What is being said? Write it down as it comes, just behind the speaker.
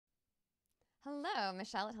Hello,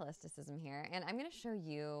 Michelle at Holisticism here, and I'm going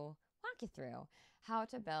to walk you through how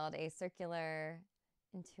to build a circular,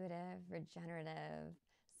 intuitive, regenerative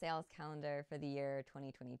sales calendar for the year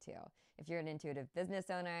 2022. If you're an intuitive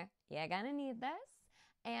business owner, you're going to need this.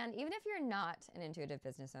 And even if you're not an intuitive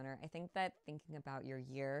business owner, I think that thinking about your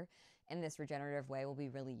year in this regenerative way will be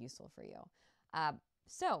really useful for you.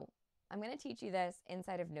 So I'm going to teach you this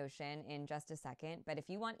inside of Notion in just a second, but if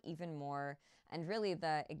you want even more and really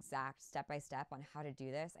the exact step-by-step on how to do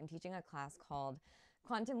this, I'm teaching a class called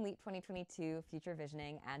Quantum Leap 2022 Future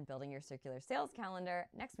Visioning and Building Your Circular Sales Calendar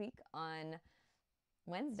next week on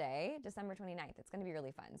Wednesday, December 29th. It's going to be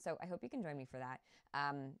really fun. So I hope you can join me for that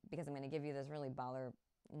because I'm going to give you this really baller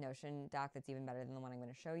Notion doc that's even better than the one I'm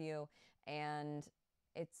going to show you. And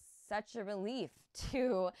it's such a relief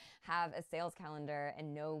to have a sales calendar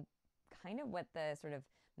and know kind of what the sort of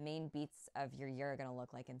main beats of your year are going to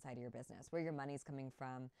look like inside of your business, where your money's coming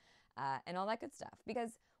from, and all that good stuff.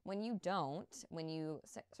 Because when you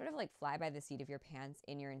sort of like fly by the seat of your pants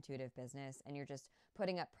in your intuitive business and you're just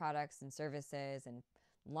putting up products and services and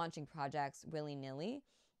launching projects willy-nilly,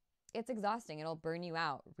 it's exhausting. It'll burn you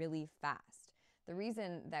out really fast. The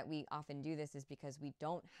reason that we often do this is because we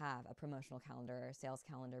don't have a promotional calendar or a sales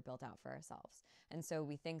calendar built out for ourselves. And so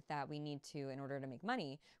we think that we need to, in order to make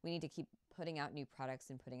money, we need to keep putting out new products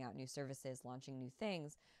and putting out new services, launching new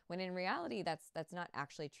things, when in reality, that's not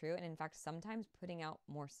actually true. And in fact, sometimes putting out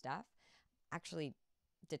more stuff actually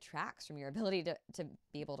detracts from your ability to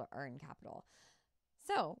be able to earn capital.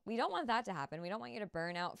 So we don't want that to happen. We don't want you to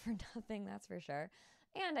burn out for nothing, that's for sure.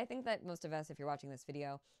 And I think that most of us, if you're watching this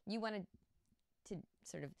video, you want to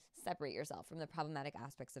sort of separate yourself from the problematic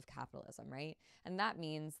aspects of capitalism, right? And that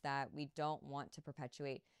means that we don't want to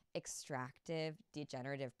perpetuate extractive,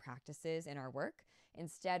 degenerative practices in our work.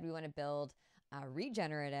 Instead, we want to build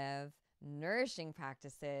regenerative, nourishing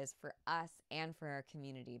practices for us and for our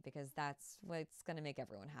community, because that's what's going to make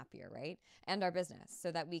everyone happier, right? And our business,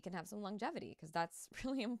 so that we can have some longevity, because that's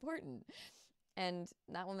really important. And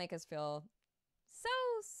that will make us feel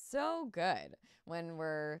so good when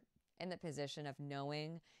we're in the position of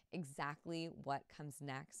knowing exactly what comes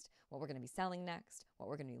next, what we're going to be selling next, what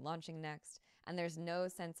we're going to be launching next. And there's no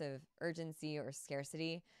sense of urgency or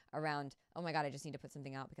scarcity around, oh my God, I just need to put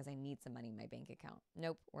something out because I need some money in my bank account.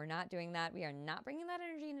 Nope, we're not doing that. We are not bringing that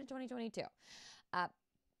energy into 2022.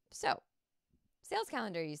 So, sales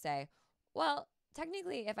calendar, you say, well,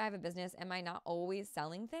 technically, if I have a business, am I not always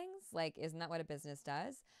selling things? Like, isn't that what a business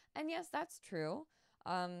does? And yes, that's true.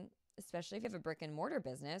 Especially if you have a brick and mortar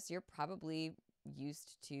business, you're probably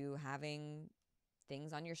used to having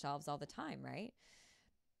things on your shelves all the time, right?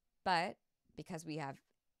 But because we have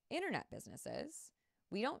internet businesses,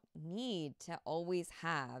 we don't need to always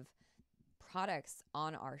have products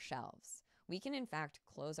on our shelves. We can, in fact,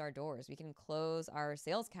 close our doors. We can close our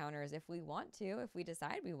sales counters if we want to, if we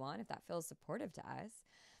decide we want, if that feels supportive to us,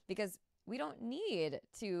 because we don't need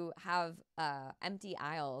to have empty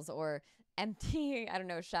aisles or empty,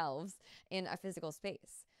 shelves in a physical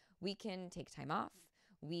space. We can take time off.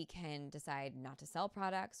 We can decide not to sell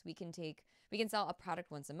products. We can sell a product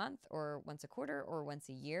once a month or once a quarter or once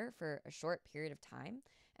a year for a short period of time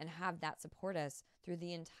and have that support us through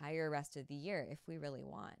the entire rest of the year if we really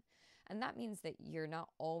want. And that means that you're not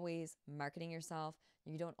always marketing yourself.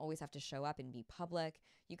 You don't always have to show up and be public.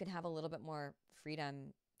 You can have a little bit more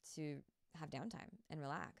freedom to have downtime and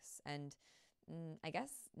relax and I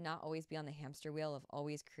guess not always be on the hamster wheel of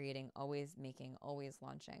always creating, always making, always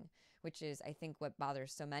launching, which is, I think, what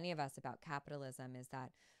bothers so many of us about capitalism is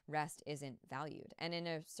that rest isn't valued. And in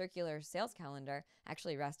a circular sales calendar,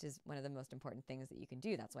 actually rest is one of the most important things that you can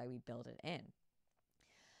do. That's why we build it in.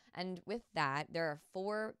 And with that, there are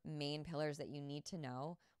 4 main pillars that you need to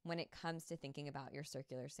know when it comes to thinking about your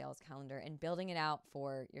circular sales calendar and building it out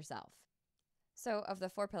for yourself. So of the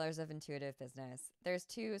 4 pillars of intuitive business, there's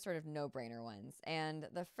 2 sort of no-brainer ones. And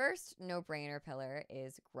the first no-brainer pillar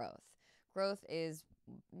is growth. Growth is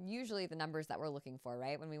usually the numbers that we're looking for,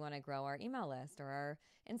 right? When we want to grow our email list or our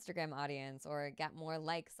Instagram audience or get more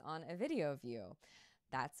likes on a video view.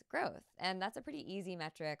 That's growth. And that's a pretty easy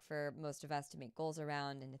metric for most of us to make goals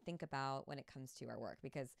around and to think about when it comes to our work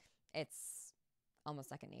because it's almost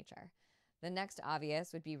second nature. The next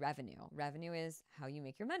obvious would be revenue. Revenue is how you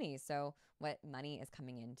make your money. So what money is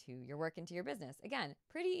coming into your work, into your business. Again,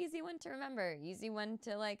 pretty easy one to remember, easy one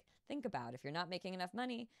to think about. If you're not making enough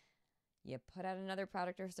money, you put out another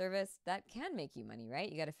product or service that can make you money,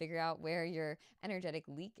 right? You got to figure out where your energetic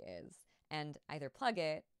leak is and either plug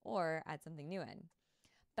it or add something new in.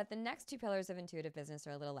 But the next 2 pillars of intuitive business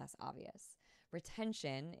are a little less obvious.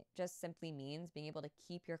 Retention just simply means being able to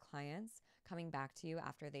keep your clients coming back to you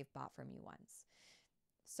after they've bought from you once.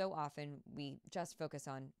 So often we just focus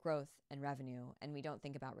on growth and revenue and we don't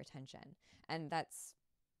think about retention. And that's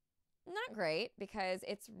not great because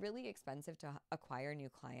it's really expensive to acquire new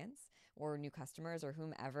clients or new customers or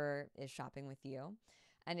whomever is shopping with you.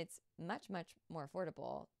 And it's much, much more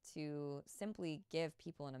affordable to simply give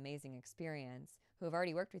people an amazing experience who have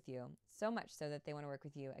already worked with you, so much so that they want to work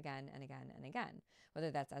with you again and again and again,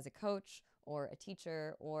 whether that's as a coach or a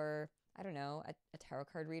teacher or, I don't know, a tarot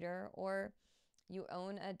card reader, or you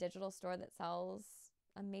own a digital store that sells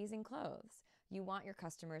amazing clothes. You want your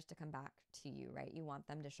customers to come back to you, right? You want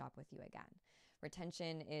them to shop with you again.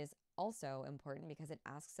 Retention is also important because it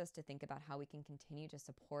asks us to think about how we can continue to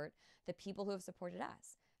support the people who have supported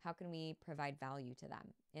us. How can we provide value to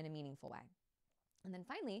them in a meaningful way? And then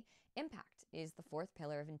finally, impact is the fourth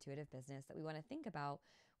pillar of intuitive business that we want to think about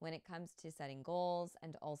when it comes to setting goals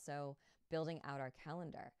and also building out our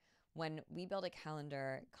calendar. When we build a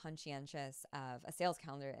calendar conscientious of a sales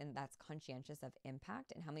calendar, and that's conscientious of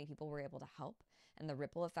impact and how many people we're able to help and the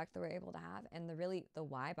ripple effect that we're able to have and the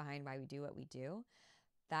why behind why we do what we do,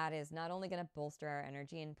 that is not only going to bolster our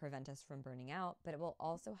energy and prevent us from burning out, but it will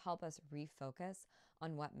also help us refocus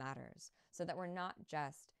on what matters so that we're not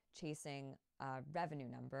just chasing a revenue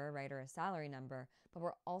number, right, or a salary number, but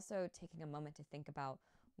we're also taking a moment to think about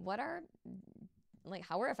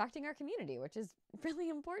how we're affecting our community, which is really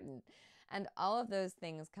important. And all of those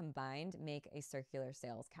things combined make a circular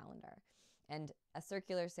sales calendar. And a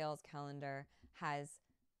circular sales calendar has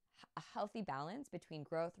a healthy balance between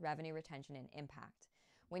growth, revenue, retention, and impact.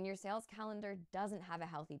 When your sales calendar doesn't have a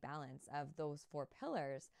healthy balance of those four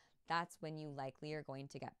pillars, that's when you likely are going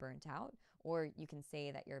to get burnt out, or you can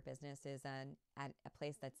say that your business is at a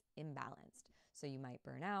place that's imbalanced. So you might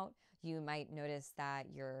burn out. You might notice that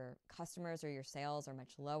your customers or your sales are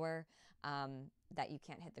much lower, that you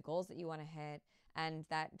can't hit the goals that you want to hit, and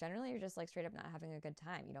that generally you're just like straight up not having a good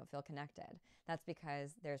time. You don't feel connected. That's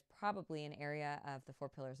because there's probably an area of the four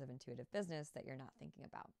pillars of intuitive business that you're not thinking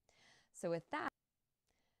about. So with that,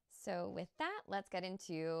 let's get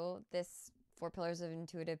into this four pillars of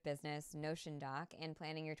intuitive business Notion doc and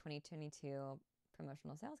planning your 2022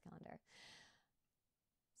 promotional sales calendar.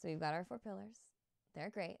 So we've got our four pillars. They're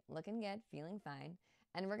great, looking good, feeling fine.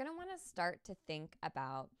 And we're going to want to start to think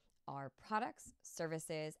about our products,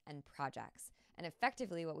 services, and projects. And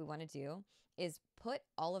effectively what we want to do is put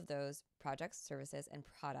all of those projects, services, and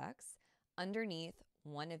products underneath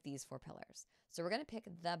one of these four pillars. So we're going to pick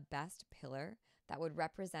the best pillar that would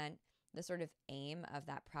represent the sort of aim of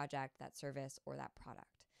that project, that service, or that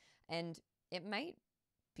product. And it might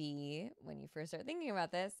be, when you first start thinking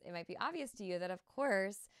about this, it might be obvious to you that, of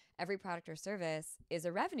course, every product or service is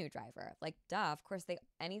a revenue driver. Like, duh, of course,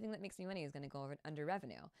 anything that makes me money is going to go under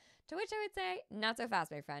revenue. To which I would say, not so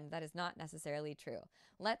fast, my friend. That is not necessarily true.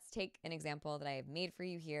 Let's take an example that I have made for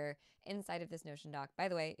you here inside of this Notion doc. By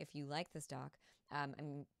the way, if you like this doc,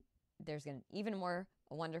 there's an even more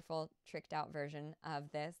wonderful tricked out version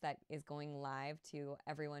of this that is going live to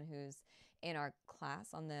everyone who's in our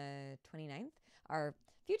class on the 29th, our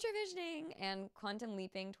Future Visioning and Quantum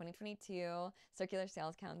Leaping 2022 Circular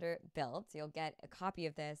Sales Calendar build. So you'll get a copy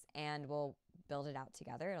of this and we'll build it out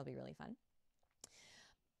together. It'll be really fun.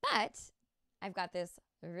 But I've got this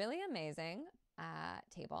really amazing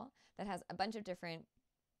table that has a bunch of different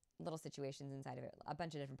little situations inside of it, a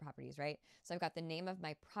bunch of different properties, right? So I've got the name of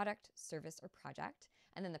my product, service, or project,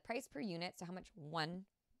 and then the price per unit, so how much one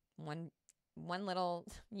little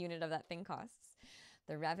unit of that thing costs,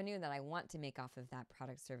 the revenue that I want to make off of that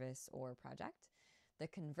product, service, or project, the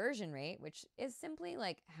conversion rate, which is simply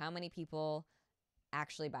like how many people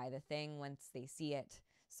actually buy the thing once they see it.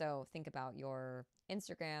 So think about your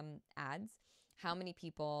Instagram ads. How many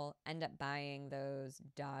people end up buying those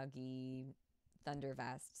doggy thunder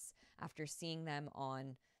vests after seeing them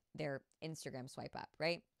on their Instagram swipe up,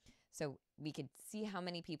 right? So we could see how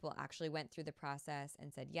many people actually went through the process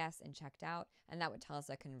and said yes and checked out, and that would tell us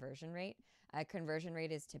a conversion rate. A conversion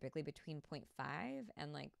rate is typically between 0.5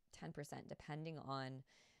 and like 10%, depending on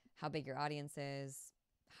how big your audience is,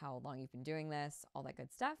 how long you've been doing this, all that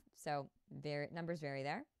good stuff. So numbers vary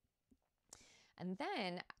there. And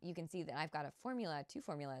then you can see that I've got two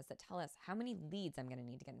formulas that tell us how many leads I'm going to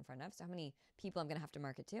need to get in front of. So how many people I'm going to have to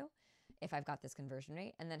market to if I've got this conversion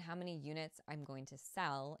rate, and then how many units I'm going to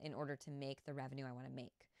sell in order to make the revenue I want to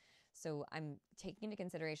make. So I'm taking into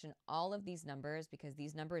consideration all of these numbers because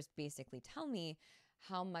these numbers basically tell me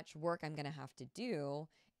how much work I'm going to have to do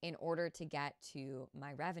in order to get to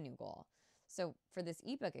my revenue goal. So for this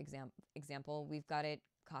ebook example, we've got it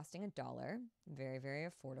costing $1, very, very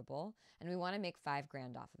affordable, and we want to make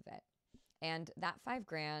 $5,000 off of it. And that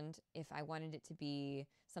 $5,000, if I wanted it to be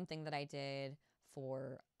something that I did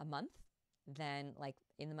for a month, then like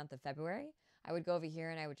in the month of February, I would go over here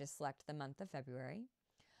and I would just select the month of February.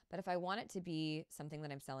 But if I want it to be something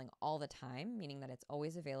that I'm selling all the time, meaning that it's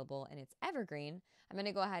always available and it's evergreen, I'm going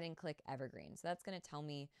to go ahead and click evergreen. So that's going to tell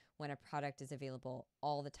me when a product is available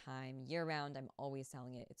all the time, year round. I'm always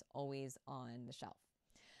selling it. It's always on the shelf.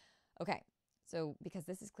 Okay. So because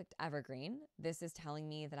this is clicked evergreen, this is telling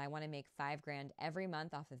me that I want to make $5,000 every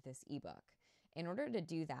month off of this ebook. In order to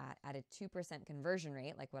do that at a 2% conversion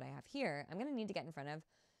rate, like what I have here, I'm going to need to get in front of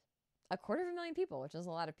 250,000 people, which is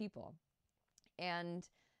a lot of people. And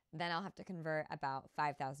then I'll have to convert about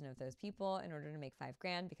 5,000 of those people in order to make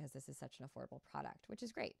 $5,000 because this is such an affordable product, which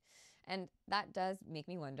is great. And that does make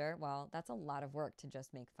me wonder, well, that's a lot of work to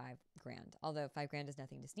just make $5,000. Although $5,000 is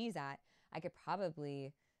nothing to sneeze at, I could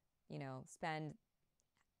probably, spend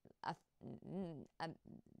a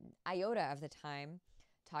iota of the time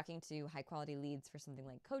talking to high quality leads for something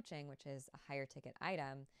like coaching, which is a higher ticket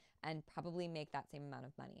item, and probably make that same amount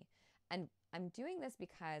of money. And I'm doing this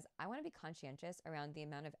because I want to be conscientious around the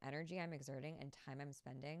amount of energy I'm exerting and time I'm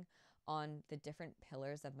spending on the different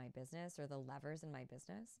pillars of my business or the levers in my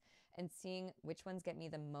business and seeing which ones get me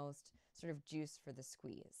the most sort of juice for the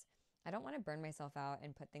squeeze. I don't want to burn myself out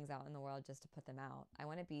and put things out in the world just to put them out. I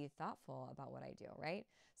want to be thoughtful about what I do, right?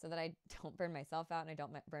 So that I don't burn myself out and I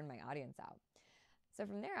don't burn my audience out. So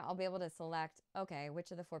from there, I'll be able to select, okay, which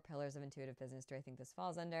of the 4 pillars of intuitive business do I think this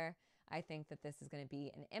falls under? I think that this is going to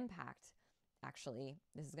be an impact. Actually,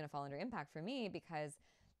 this is going to fall under impact for me because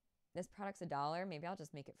this product's $1. Maybe I'll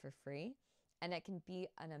just make it for free. And it can be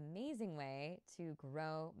an amazing way to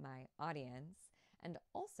grow my audience and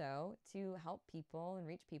also to help people and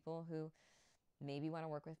reach people who maybe want to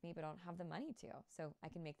work with me but don't have the money to. So I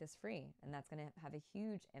can make this free, and that's going to have a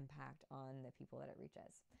huge impact on the people that it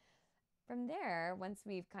reaches. From there, once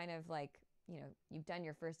we've kind of you've done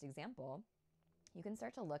your first example, you can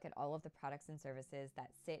start to look at all of the products and services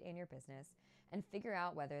that sit in your business and figure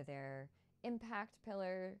out whether they're impact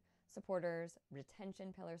pillar supporters,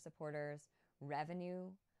 retention pillar supporters,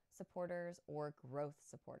 revenue supporters, or growth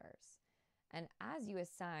supporters. And as you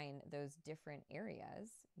assign those different areas,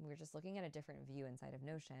 we're just looking at a different view inside of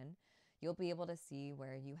Notion, you'll be able to see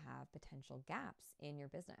where you have potential gaps in your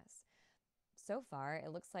business. So far,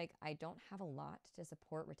 it looks like I don't have a lot to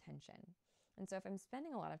support retention. And so if I'm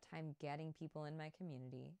spending a lot of time getting people in my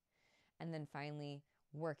community and then finally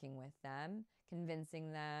working with them,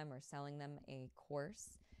 convincing them or selling them a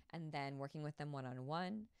course, and then working with them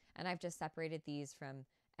one-on-one, and I've just separated these from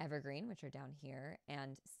evergreen, which are down here,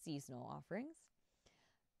 and seasonal offerings.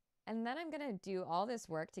 And then I'm going to do all this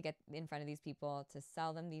work to get in front of these people, to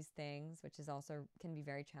sell them these things, which is also can be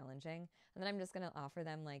very challenging. And then I'm just going to offer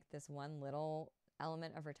them like this one little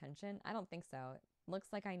element of retention. I don't think so. It looks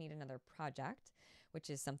like I need another project, which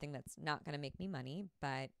is something that's not going to make me money,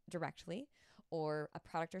 but directly, or a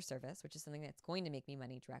product or service, which is something that's going to make me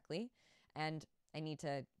money directly. And I need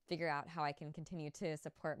to figure out how I can continue to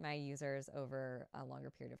support my users over a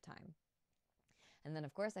longer period of time. And then,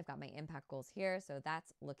 of course, I've got my impact goals here, so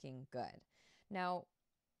that's looking good. Now,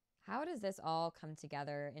 how does this all come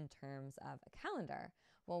together in terms of a calendar?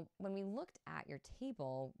 Well, when we looked at your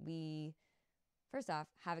table, we, first off,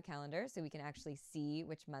 have a calendar so we can actually see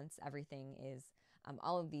which months everything is,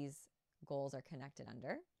 all of these goals are connected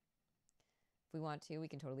under. If we want to, we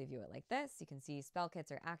can totally view it like this. You can see spell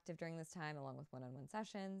kits are active during this time along with one-on-one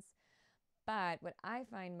sessions. But what I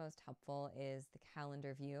find most helpful is the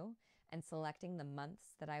calendar view and selecting the months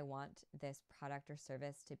that I want this product or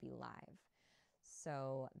service to be live.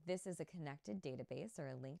 So this is a connected database or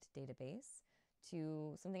a linked database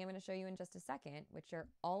to something I'm going to show you in just a second, which are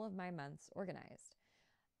all of my months organized.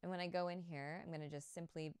 And when I go in here, I'm going to just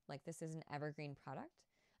simply, like this is an evergreen product,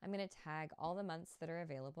 I'm going to tag all the months that are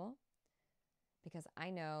available because I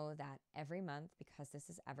know that every month, because this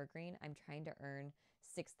is evergreen, I'm trying to earn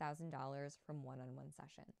 $6,000 from one-on-one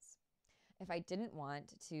sessions. If I didn't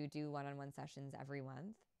want to do one-on-one sessions every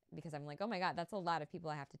month, because I'm like, oh my God, that's a lot of people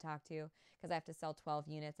I have to talk to because I have to sell 12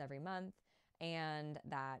 units every month. And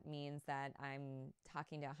that means that I'm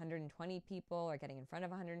talking to 120 people or getting in front of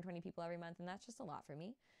 120 people every month. And that's just a lot for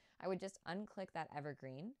me. I would just unclick that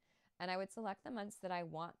evergreen and I would select the months that I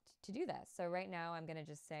want to do this. So right now I'm going to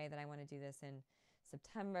just say that I want to do this in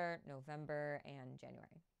September, November, and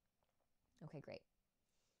January. Okay, great.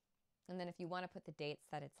 And then if you want to put the dates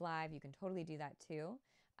that it's live, you can totally do that too,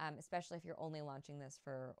 especially if you're only launching this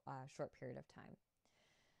for a short period of time.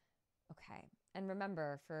 Okay, and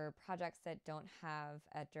remember, for projects that don't have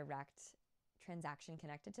a direct transaction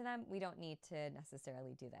connected to them, we don't need to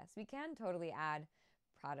necessarily do this. We can totally add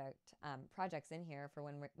projects in here for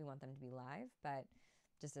when we want them to be live, but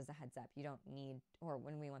just as a heads up, you don't need, or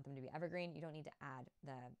when we want them to be evergreen, you don't need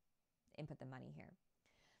to input the money here.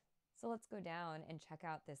 So let's go down and check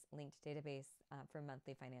out this linked database for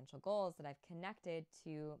monthly financial goals that I've connected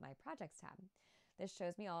to my projects tab. This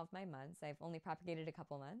shows me all of my months. I've only propagated a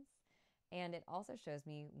couple months, and it also shows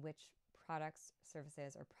me which products,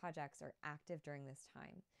 services, or projects are active during this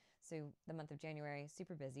time. So the month of January,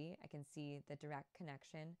 super busy. I can see the direct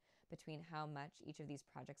connection between how much each of these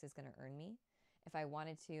projects is going to earn me. If I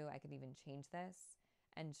wanted to, I could even change this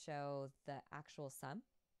and show the actual sum.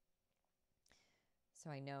 So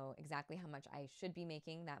I know exactly how much I should be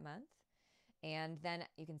making that month. And then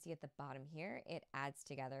you can see at the bottom here, it adds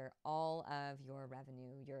together all of your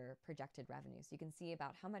revenue, your projected revenue. So you can see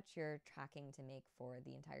about how much you're tracking to make for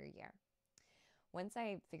the entire year. Once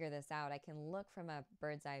I figure this out, I can look from a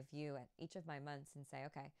bird's eye view at each of my months and say,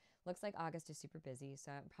 okay, looks like August is super busy,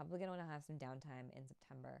 so I'm probably going to want to have some downtime in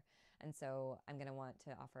September. And so I'm going to want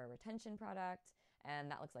to offer a retention product,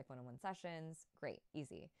 and that looks like one-on-one sessions. Great,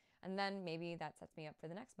 easy. And then maybe that sets me up for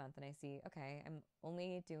the next month, and I see, okay, I'm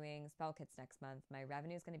only doing spell kits next month. My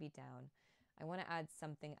revenue is going to be down. I want to add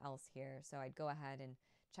something else here. So I'd go ahead and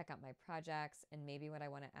check out my projects, and maybe what I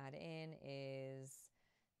want to add in is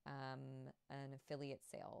an affiliate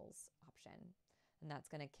sales option. And that's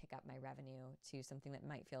going to kick up my revenue to something that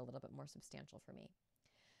might feel a little bit more substantial for me.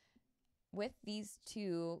 With these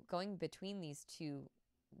two, going between these two,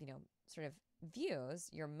 sort of views,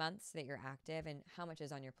 your months that you're active and how much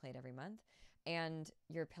is on your plate every month, and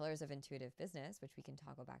your pillars of intuitive business, which we can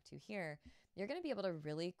toggle back to here, you're going to be able to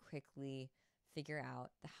really quickly figure out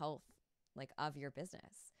the health of your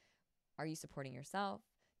business. Are you supporting yourself?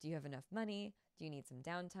 Do you have enough money? Do you need some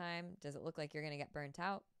downtime? Does it look like you're going to get burnt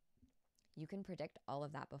out? You can predict all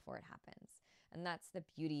of that before it happens. And that's the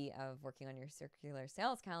beauty of working on your circular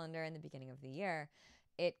sales calendar in the beginning of the year.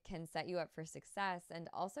 It can set you up for success and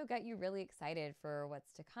also get you really excited for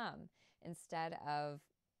what's to come, instead of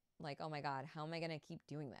oh my God, how am I going to keep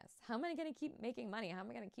doing this? How am I going to keep making money? How am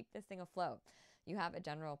I going to keep this thing afloat? You have a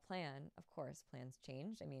general plan. Of course, plans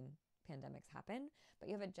change. I mean, pandemics happen, but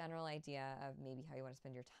you have a general idea of maybe how you want to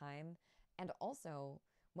spend your time, and also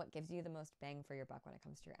what gives you the most bang for your buck when it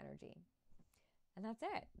comes to your energy. And that's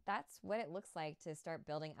it. That's what it looks like to start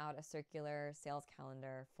building out a circular sales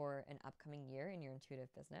calendar for an upcoming year in your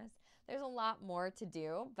intuitive business. There's a lot more to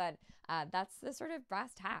do, but that's the sort of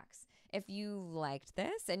brass tacks. If you liked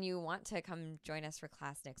this and you want to come join us for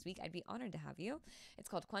class next week, I'd be honored to have you. It's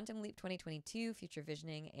called Quantum Leap 2022, Future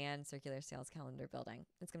Visioning and Circular Sales Calendar Building.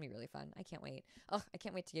 It's going to be really fun. I can't wait. Oh, I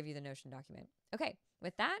can't wait to give you the Notion document. Okay,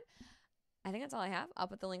 with that, I think that's all I have. I'll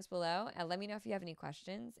put the links below. Let me know if you have any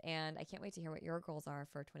questions, and I can't wait to hear what your goals are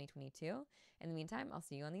for 2022. In the meantime, I'll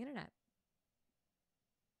see you on the internet.